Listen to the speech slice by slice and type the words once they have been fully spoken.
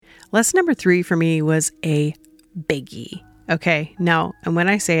Lesson number 3 for me was a biggie. Okay. Now, and when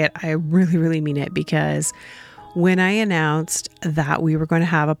I say it, I really, really mean it, because when I announced that we were going to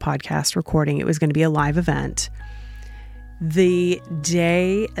have a podcast recording, it was going to be a live event. The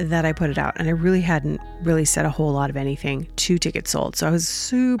day that I put it out, and I really hadn't really said a whole lot of anything, 2 tickets sold. So I was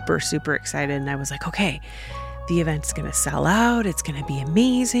super, super excited. And I was like, okay, the event's going to sell out. It's going to be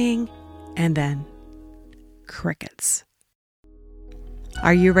amazing. And then crickets.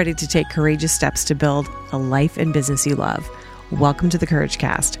 Are you ready to take courageous steps to build the life and business you love? Welcome to the Courage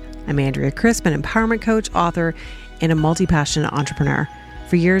Cast. I'm Andrea Crisp, an empowerment coach, author, and a multi-passionate entrepreneur.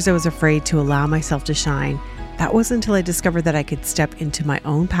 For years, I was afraid to allow myself to shine. That wasn't until I discovered that I could step into my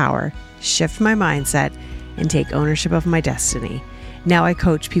own power, shift my mindset, and take ownership of my destiny. Now I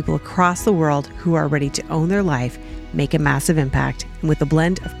coach people across the world who are ready to own their life, make a massive impact, and with a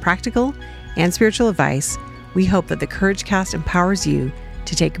blend of practical and spiritual advice, we hope that the Courage Cast empowers you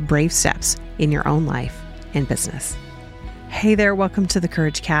to take brave steps in your own life and business. Hey there, welcome to the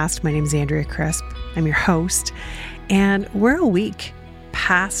Courage Cast. My name is Andrea Crisp. I'm your host, and we're a week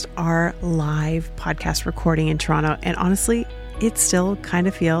past our live podcast recording in Toronto, and honestly, it still kind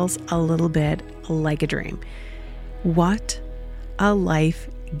of feels a little bit like a dream. What a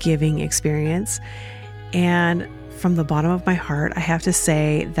life-giving experience. And from the bottom of my heart, I have to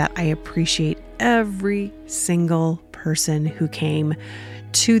say that I appreciate every single person who came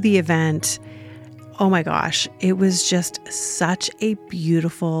to the event. Oh my gosh, it was just such a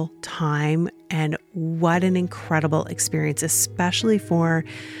beautiful time, and what an incredible experience, especially for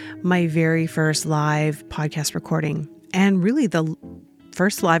my very first live podcast recording, and really the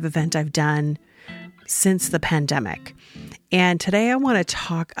first live event I've done since the pandemic. And today I want to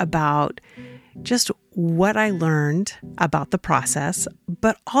talk about just what I learned about the process,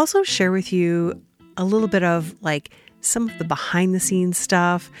 but also share with you a little bit of like some of the behind the scenes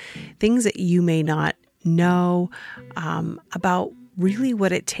stuff, things that you may not know about really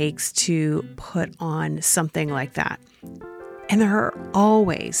what it takes to put on something like that. And there are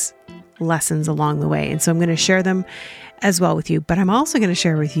always lessons along the way. And so I'm going to share them as well with you, but I'm also going to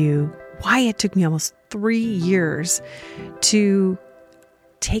share with you why it took me almost 3 years to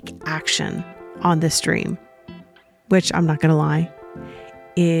take action on this dream, which I'm not going to lie,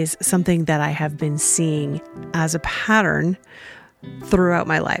 is something that I have been seeing as a pattern throughout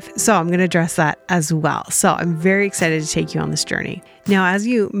my life. So I'm going to address that as well. So I'm very excited to take you on this journey. Now, as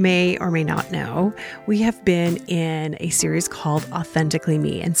you may or may not know, we have been in a series called Authentically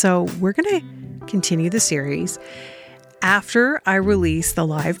Me. And so we're going to continue the series after I release the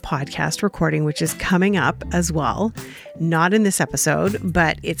live podcast recording, which is coming up as well. Not in this episode,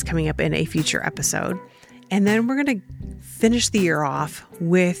 but it's coming up in a future episode. And then we're going to finish the year off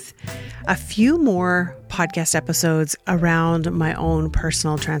with a few more podcast episodes around my own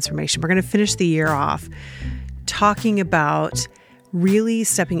personal transformation. We're going to finish the year off talking about really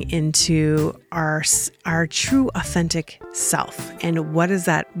stepping into our true authentic self, and what does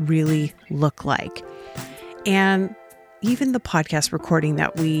that really look like. And even the podcast recording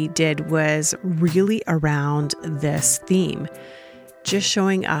that we did was really around this theme, just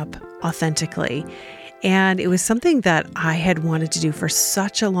showing up authentically. And it was something that I had wanted to do for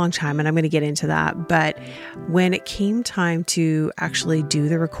such a long time, and I'm going to get into that. But when it came time to actually do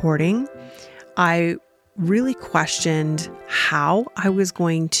the recording, I really questioned how I was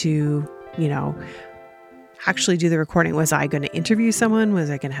going to, actually do the recording. Was I going to interview someone? Was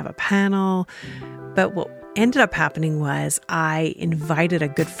I going to have a panel? But what ended up happening was I invited a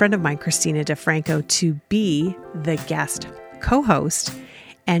good friend of mine, Christina DeFranco, to be the guest co-host,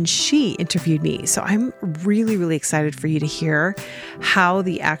 and she interviewed me. So I'm really, really excited for you to hear how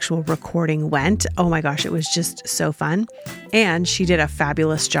the actual recording went. Oh my gosh, it was just so fun. And she did a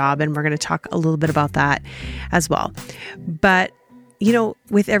fabulous job, and we're going to talk a little bit about that as well. But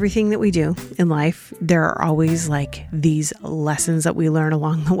with everything that we do in life, there are always like these lessons that we learn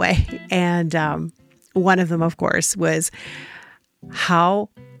along the way. And one of them, of course, was how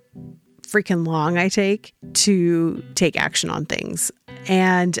freaking long I take to take action on things.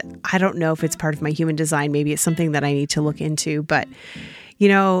 And I don't know if it's part of my human design. Maybe it's something that I need to look into. But,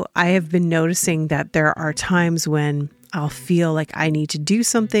 I have been noticing that there are times when I'll feel like I need to do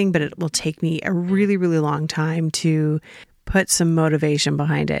something, but it will take me a really, really long time to put some motivation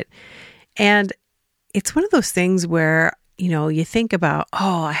behind it. And it's one of those things where you think about,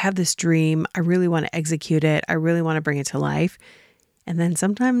 oh, I have this dream. I really want to execute it. I really want to bring it to life. And then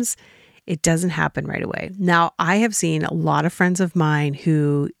sometimes it doesn't happen right away. Now, I have seen a lot of friends of mine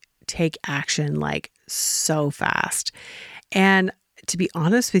who take action like so fast. And to be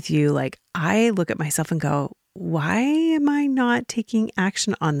honest with you, like I look at myself and go, why am I not taking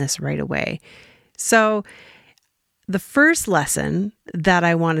action on this right away? So the first lesson that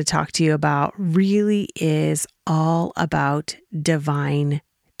I want to talk to you about really is all about divine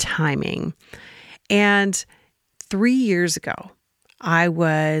timing. And 3 years ago, I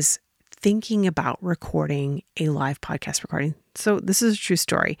was thinking about recording a live podcast recording. So this is a true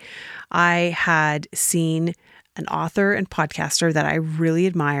story. I had seen an author and podcaster that I really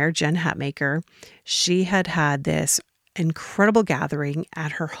admire, Jen Hatmaker. She had this incredible gathering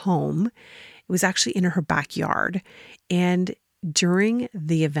at her home. It was actually in her backyard. And during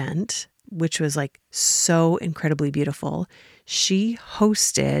the event, which was like so incredibly beautiful, she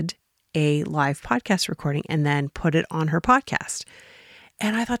hosted a live podcast recording and then put it on her podcast.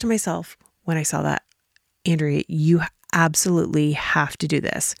 And I thought to myself, when I saw that, Andrea, you absolutely have to do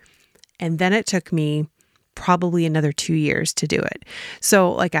this. And then it took me probably another 2 years to do it.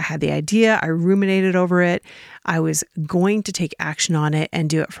 So like I had the idea, I ruminated over it. I was going to take action on it and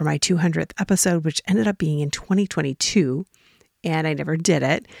do it for my 200th episode, which ended up being in 2022. And I never did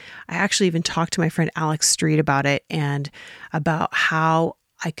it. I actually even talked to my friend Alex Street about it and about how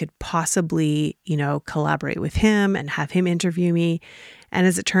I could possibly, collaborate with him and have him interview me. And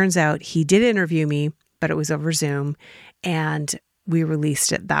as it turns out, he did interview me, but it was over Zoom and we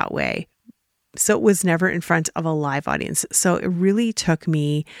released it that way. So it was never in front of a live audience. So it really took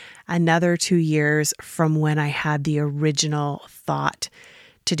me another 2 years from when I had the original thought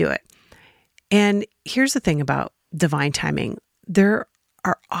to do it. And here's the thing about divine timing. There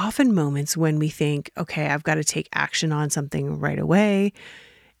are often moments when we think, okay, I've got to take action on something right away.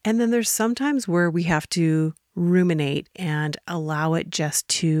 And then there's sometimes where we have to ruminate and allow it just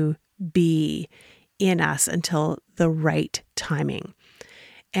to be in us until the right timing.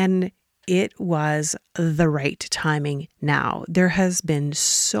 And it was the right timing now. There has been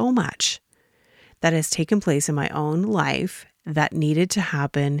so much that has taken place in my own life that needed to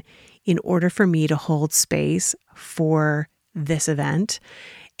happen in order for me to hold space for this event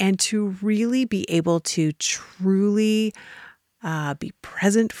and to really be able to truly be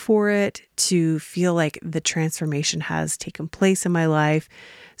present for it, to feel like the transformation has taken place in my life.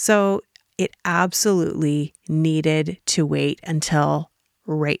 So it absolutely needed to wait until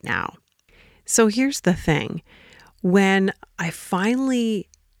right now. So here's the thing. When I finally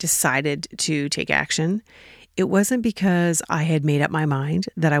decided to take action, it wasn't because I had made up my mind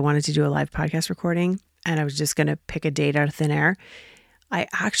that I wanted to do a live podcast recording and I was just going to pick a date out of thin air. I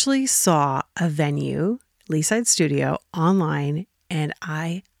actually saw a venue, Leaside Studio, online, and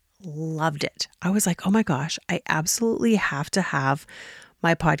I loved it. I was like, oh my gosh, I absolutely have to have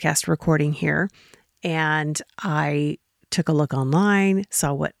my podcast recording here. And I took a look online,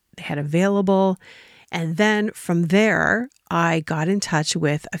 saw what they had available. And then from there, I got in touch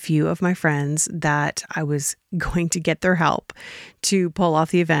with a few of my friends that I was going to get their help to pull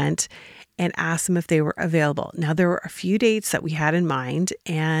off the event and asked them if they were available. Now, there were a few dates that we had in mind,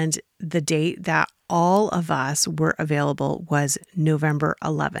 and the date that all of us were available was November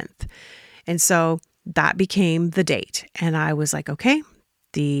 11th. And so that became the date. And I was like, okay,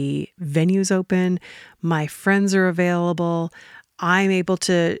 the venue's open. My friends are available. I'm able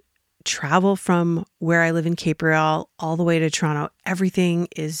to travel from where I live in Cape Real all the way to Toronto. Everything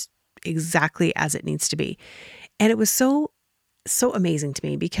is exactly as it needs to be. And it was so amazing to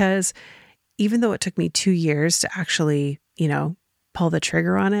me because even though it took me 2 years to actually, pull the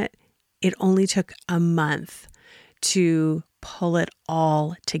trigger on it, it only took a month to pull it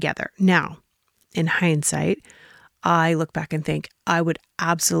all together. Now, in hindsight, I look back and think I would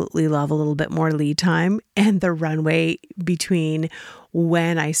absolutely love a little bit more lead time and the runway between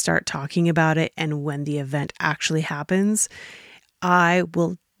when I start talking about it and when the event actually happens. I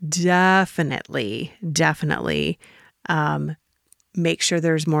will definitely make sure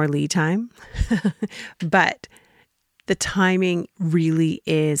there's more lead time, but the timing really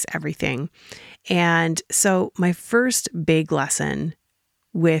is everything. And so my first big lesson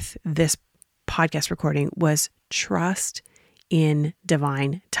with this podcast recording was trust in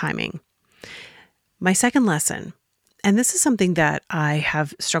divine timing. My second lesson, and this is something that I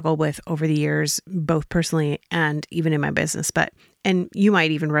have struggled with over the years, both personally and even in my business, and you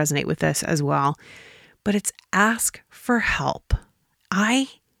might even resonate with this as well, but it's ask for help. I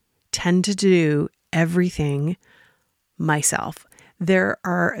tend to do everything myself. There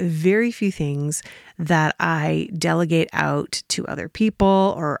are very few things that I delegate out to other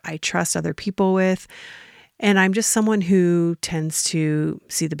people or I trust other people with. And I'm just someone who tends to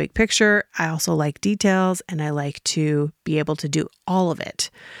see the big picture. I also like details and I like to be able to do all of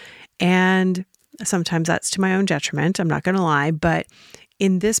it. And sometimes that's to my own detriment. I'm not going to lie. But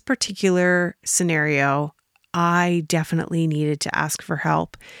in this particular scenario, I definitely needed to ask for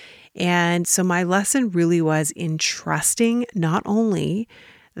help. And so my lesson really was in trusting not only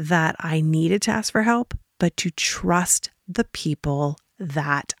that I needed to ask for help, but to trust the people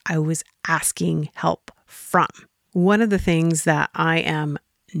that I was asking help from. One of the things that I am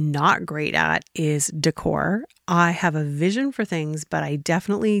not great at is decor. I have a vision for things, but I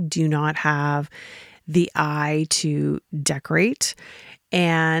definitely do not have the eye to decorate.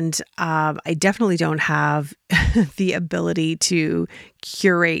 And I definitely don't have the ability to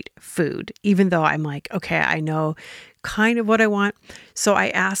curate food, even though I'm like, okay, I know kind of what I want. So I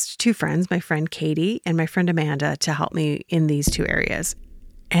asked two friends, my friend Katie and my friend Amanda, to help me in these two areas.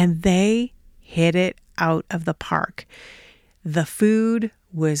 And they hit it out of the park. The food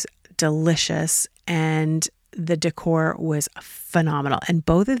was delicious and the decor was phenomenal. And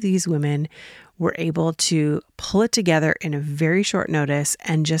both of these women were able to pull it together in a very short notice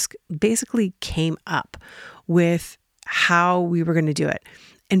and just basically came up with how we were going to do it.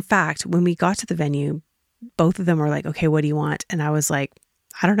 In fact, when we got to the venue, both of them were like, okay, what do you want? And I was like,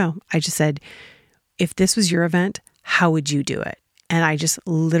 I don't know. I just said, if this was your event, how would you do it? And I just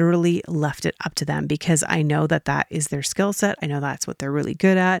literally left it up to them because I know that that is their skill set. I know that's what they're really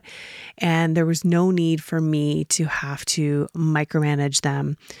good at. And there was no need for me to have to micromanage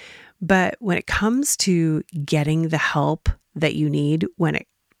them. But when it comes to getting the help that you need, when it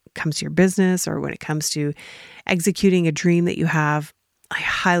comes to your business or when it comes to executing a dream that you have, I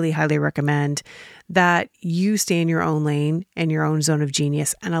highly, highly recommend that you stay in your own lane and your own zone of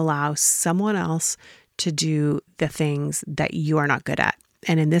genius and allow someone else to do the things that you are not good at.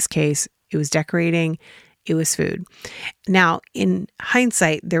 And in this case, it was decorating, it was food. Now, in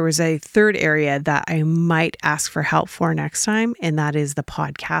hindsight, there was a third area that I might ask for help for next time, and that is the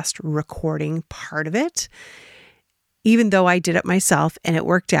podcast recording part of it. Even though I did it myself and it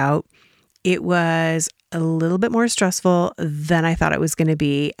worked out, it was a little bit more stressful than I thought it was going to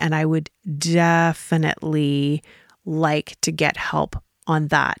be. And I would definitely like to get help on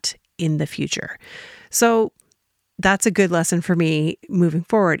that in the future. So that's a good lesson for me moving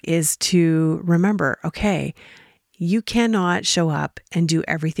forward, is to remember, okay, you cannot show up and do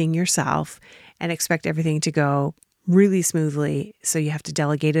everything yourself and expect everything to go really smoothly. So you have to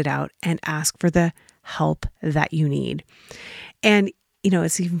delegate it out and ask for the help that you need. And,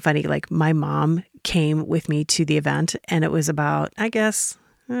 it's even funny, like my mom came with me to the event and it was about, I guess,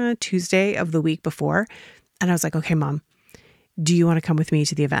 Tuesday of the week before. And I was like, okay, Mom, do you want to come with me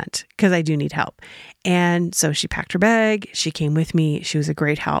to the event? Because I do need help. And so she packed her bag. She came with me. She was a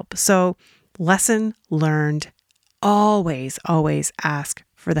great help. So lesson learned, always, always ask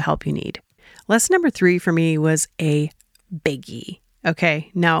for the help you need. Lesson number 3 for me was a biggie. Okay.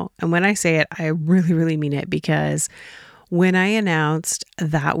 Now, and when I say it, I really, really mean it, because when I announced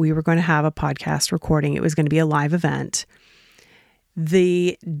that we were going to have a podcast recording, it was going to be a live event.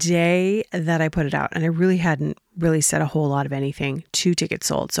 The day that I put it out, and I really hadn't really said a whole lot of anything, 2 tickets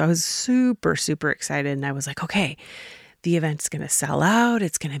sold. So I was super, super excited. And I was like, okay, the event's going to sell out.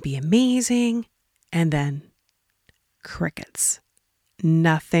 It's going to be amazing. And then crickets.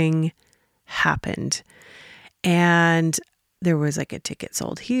 Nothing happened. And there was like a ticket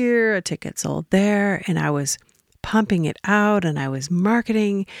sold here, a ticket sold there. And I was pumping it out and I was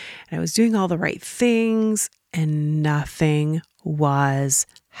marketing and I was doing all the right things and nothing was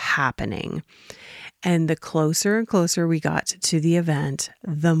happening. And the closer and closer we got to the event,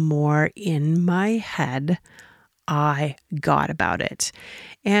 the more in my head I got about it.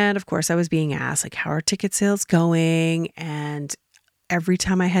 And of course I was being asked, like, how are ticket sales going? And every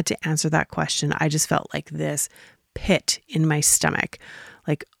time I had to answer that question, I just felt like this pit in my stomach.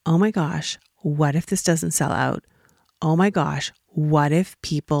 Like, oh my gosh, what if this doesn't sell out? Oh my gosh, what if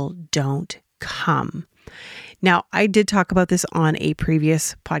people don't come? Now, I did talk about this on a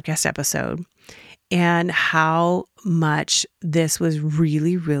previous podcast episode and how much this was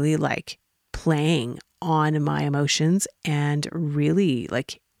really, really like playing on my emotions, and really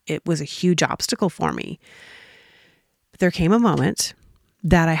like it was a huge obstacle for me. But there came a moment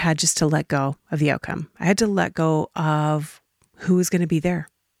that I had just to let go of the outcome. I had to let go of who was going to be there.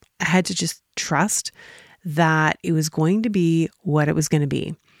 I had to just trust that it was going to be what it was going to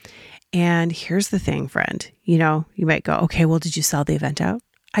be. And here's the thing, friend, you might go, okay, well, did you sell the event out?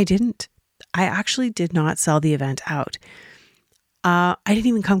 I didn't. I actually did not sell the event out. I didn't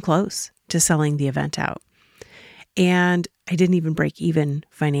even come close to selling the event out. And I didn't even break even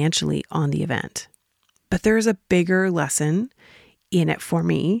financially on the event. But there's a bigger lesson in it for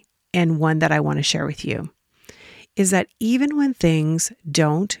me, and one that I want to share with you, is that even when things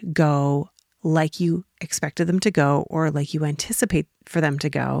don't go like you expected them to go or like you anticipate for them to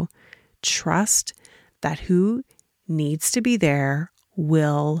go, trust that who needs to be there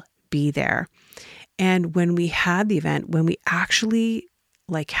will be there. And when we had the event, when we actually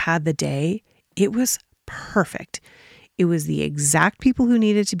had the day, it was perfect. It was the exact people who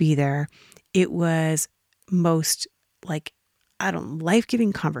needed to be there. It was most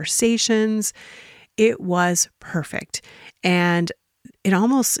life-giving conversations. It was perfect. And it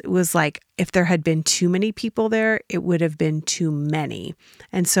almost was like if there had been too many people there, it would have been too many.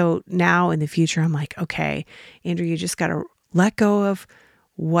 And so now in the future, I'm like, okay, Andrea, you just got to let go of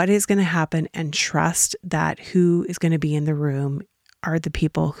what is going to happen and trust that who is going to be in the room are the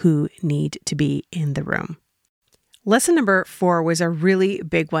people who need to be in the room. Lesson number 4 was a really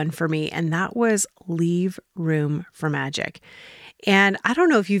big one for me, and that was leave room for magic. And I don't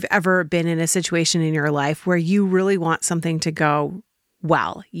know if you've ever been in a situation in your life where you really want something to go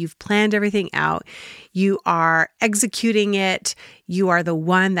well. You've planned everything out. You are executing it. You are the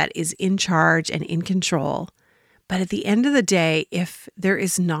one that is in charge and in control. But at the end of the day, if there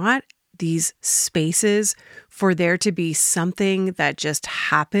is not these spaces for there to be something that just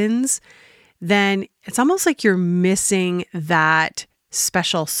happens, then it's almost like you're missing that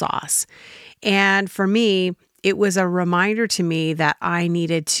special sauce. And for me, it was a reminder to me that I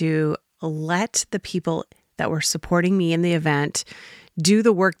needed to let the people that were supporting me in the event do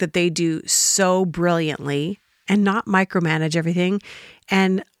the work that they do so brilliantly and not micromanage everything,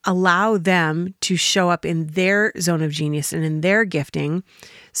 and allow them to show up in their zone of genius and in their gifting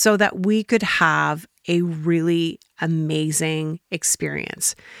so that we could have a really amazing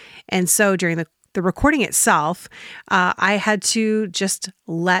experience. And so during the recording itself, I had to just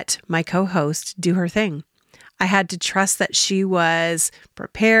let my co-host do her thing. I had to trust that she was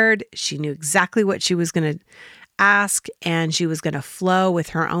prepared. She knew exactly what she was going to ask, and she was going to flow with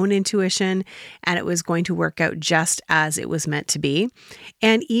her own intuition, and it was going to work out just as it was meant to be.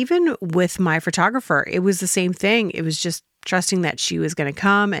 And even with my photographer, it was the same thing. It was just trusting that she was going to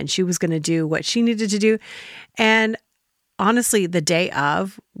come and she was going to do what she needed to do. And honestly, the day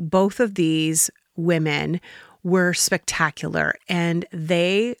of, both of these women were spectacular, and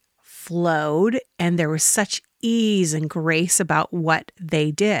they flowed, and there was such ease and grace about what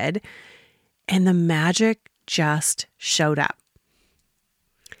they did, and the magic just showed up.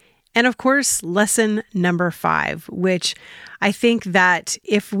 And of course, lesson number 5, which I think that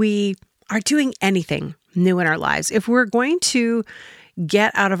if we are doing anything new in our lives, if we're going to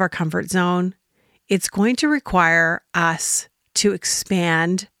get out of our comfort zone, it's going to require us to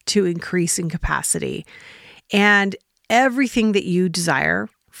expand, to increase in capacity. And everything that you desire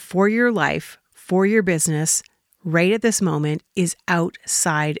for your life, for your business, right at this moment is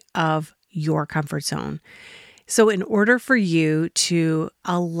outside of your comfort zone. So in order for you to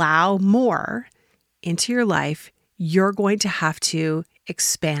allow more into your life, you're going to have to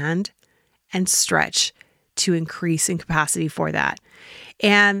expand and stretch to increase in capacity for that.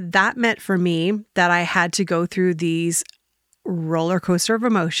 And that meant for me that I had to go through these roller coaster of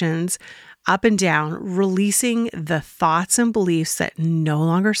emotions, up and down, releasing the thoughts and beliefs that no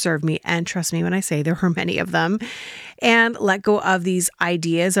longer serve me. And trust me when I say there were many of them, and let go of these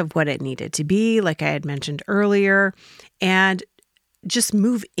ideas of what it needed to be, like I had mentioned earlier, and just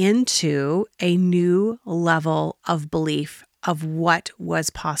move into a new level of belief of what was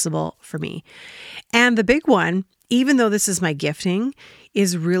possible for me. And the big one, even though this is my gifting,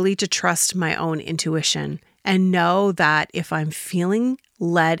 is really to trust my own intuition and know that if I'm feeling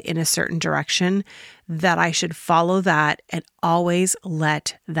led in a certain direction, that I should follow that and always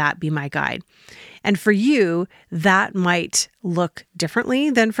let that be my guide. And for you, that might look differently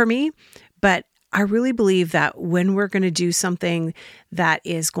than for me, but I really believe that when we're going to do something that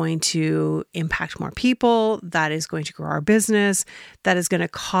is going to impact more people, that is going to grow our business, that is going to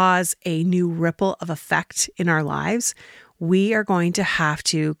cause a new ripple of effect in our lives, we are going to have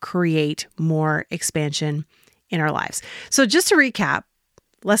to create more expansion in our lives. So just to recap,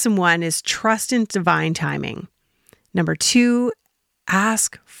 lesson 1 is trust in divine timing. Number 2,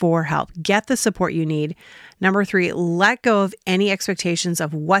 ask for help. Get the support you need. Number 3, let go of any expectations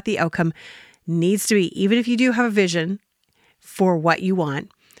of what the outcome needs to be, even if you do have a vision for what you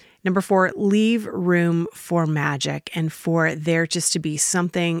want. Number 4, leave room for magic and for there just to be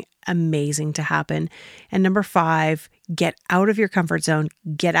something amazing to happen. And number 5, get out of your comfort zone,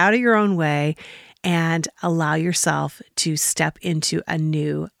 get out of your own way, and allow yourself to step into a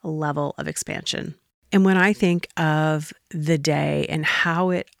new level of expansion. And when I think of the day and how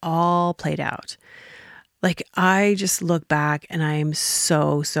it all played out, I just look back and I'm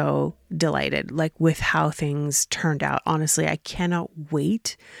so delighted, with how things turned out. Honestly, I cannot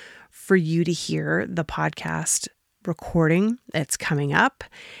wait for you to hear the podcast recording that's coming up.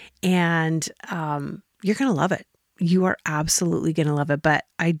 And, you're going to love it. You are absolutely going to love it. But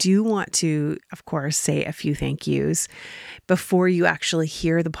I do want to, of course, say a few thank yous before you actually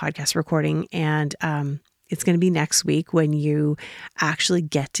hear the podcast recording. And it's going to be next week when you actually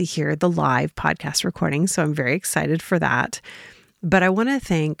get to hear the live podcast recording. So I'm very excited for that. But I want to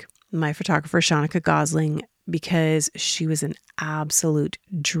thank my photographer, Shanika Gosling, because she was an absolute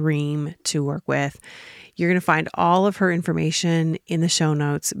dream to work with. You're going to find all of her information in the show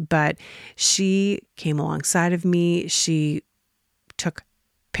notes, but she came alongside of me. She took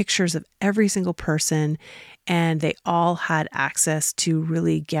pictures of every single person, and they all had access to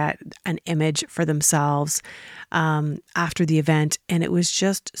really get an image for themselves after the event. And it was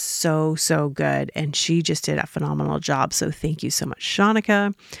just so, so good. And she just did a phenomenal job. So thank you so much,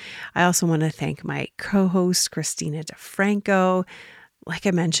 Shanika. I also want to thank my co-host, Christina DeFranco. Like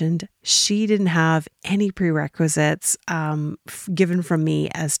I mentioned, she didn't have any prerequisites given from me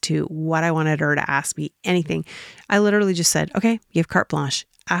as to what I wanted her to ask me, anything. I literally just said, okay, you have carte blanche.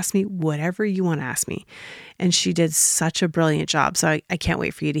 Ask me whatever you want to ask me. And she did such a brilliant job. So I can't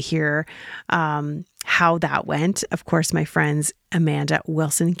wait for you to hear how that went. Of course, my friends, Amanda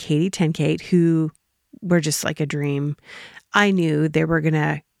Wilson and Katie Tenkate, who were just like a dream. I knew they were going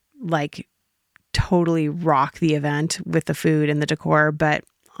to totally rock the event with the food and the decor. But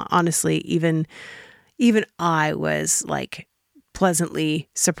honestly, even I was pleasantly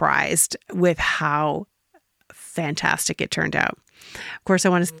surprised with how fantastic it turned out. Of course, I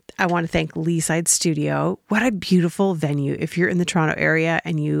want to thank Leaside Studio. What a beautiful venue. If you're in the Toronto area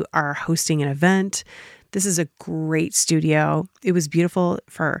and you are hosting an event, this is a great studio. It was beautiful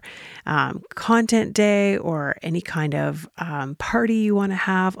for content day or any kind of party you want to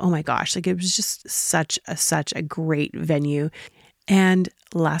have. Oh my gosh, it was just such a great venue. And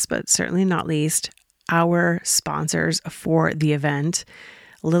last but certainly not least, our sponsors for the event,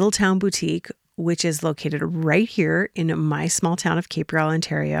 Little Town Boutique, which is located right here in my small town of Cape Girardeau,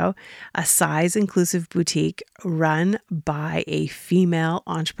 Ontario, a size-inclusive boutique run by a female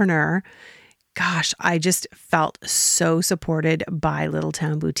entrepreneur. Gosh, I just felt so supported by Little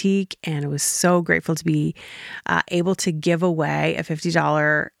Town Boutique, and I was so grateful to be able to give away a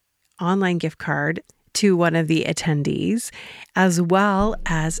 $50 online gift card to one of the attendees, as well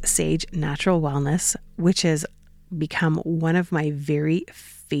as Sage Natural Wellness, which has become one of my very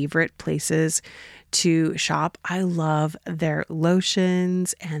favorite places to shop. I love their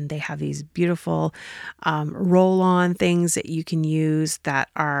lotions, and they have these beautiful roll-on things that you can use that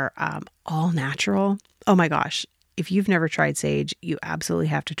are all natural. Oh my gosh. If you've never tried Sage, you absolutely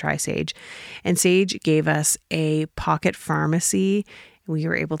have to try Sage. And Sage gave us a pocket pharmacy. We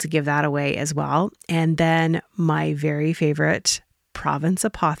were able to give that away as well. And then my very favorite, Province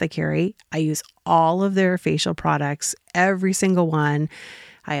Apothecary. I use all of their facial products, every single one.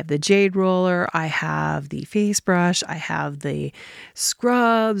 I have the jade roller, I have the face brush, I have the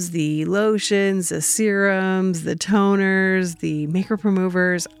scrubs, the lotions, the serums, the toners, the makeup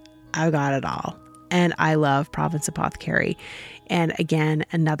removers. I've got it all. And I love Province Apothecary. And again,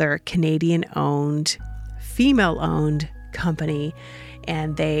 another Canadian-owned, female-owned company.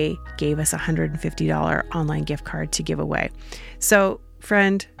 And they gave us a $150 online gift card to give away. So,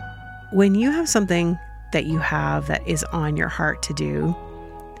 friend, when you have something that you have that is on your heart to do,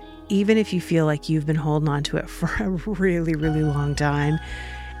 even if you feel like you've been holding on to it for a really, really long time,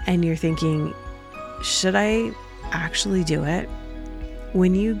 and you're thinking, should I actually do it?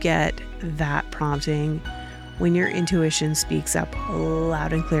 When you get that prompting, when your intuition speaks up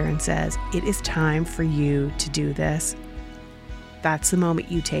loud and clear and says, it is time for you to do this, that's the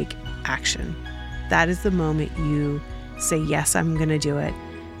moment you take action. That is the moment you say, yes, I'm going to do it.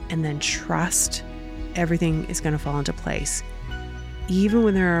 And then trust everything is going to fall into place. Even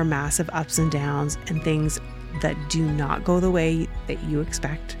when there are massive ups and downs and things that do not go the way that you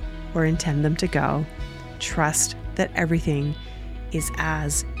expect or intend them to go, trust that everything is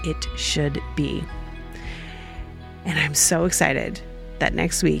as it should be. And I'm so excited that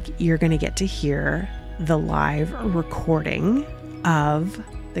next week you're going to get to hear the live recording of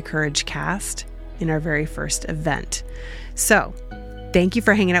the Courage Cast in our very first event. So thank you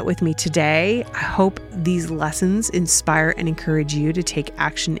for hanging out with me today. I hope these lessons inspire and encourage you to take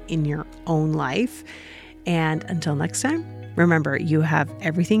action in your own life. And until next time, remember, you have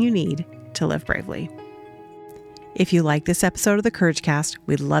everything you need to live bravely. If you like this episode of the Courage Cast,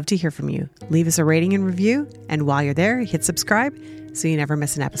 we'd love to hear from you. Leave us a rating and review. And while you're there, hit subscribe so you never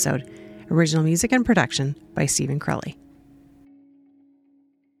miss an episode. Original music and production by Stephen Crowley.